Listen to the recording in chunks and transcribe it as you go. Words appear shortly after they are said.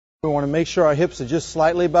We want to make sure our hips are just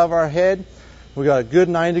slightly above our head. We got a good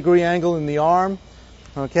 90-degree angle in the arm,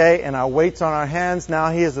 okay, and our weight's on our hands.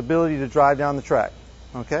 Now he has the ability to drive down the track,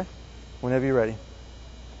 okay, whenever you're ready.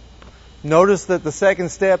 Notice that the second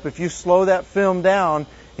step, if you slow that film down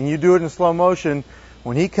and you do it in slow motion,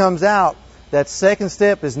 when he comes out, that second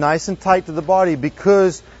step is nice and tight to the body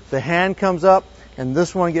because the hand comes up and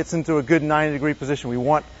this one gets into a good 90-degree position. We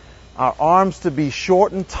want our arms to be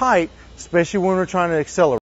short and tight, especially when we're trying to accelerate.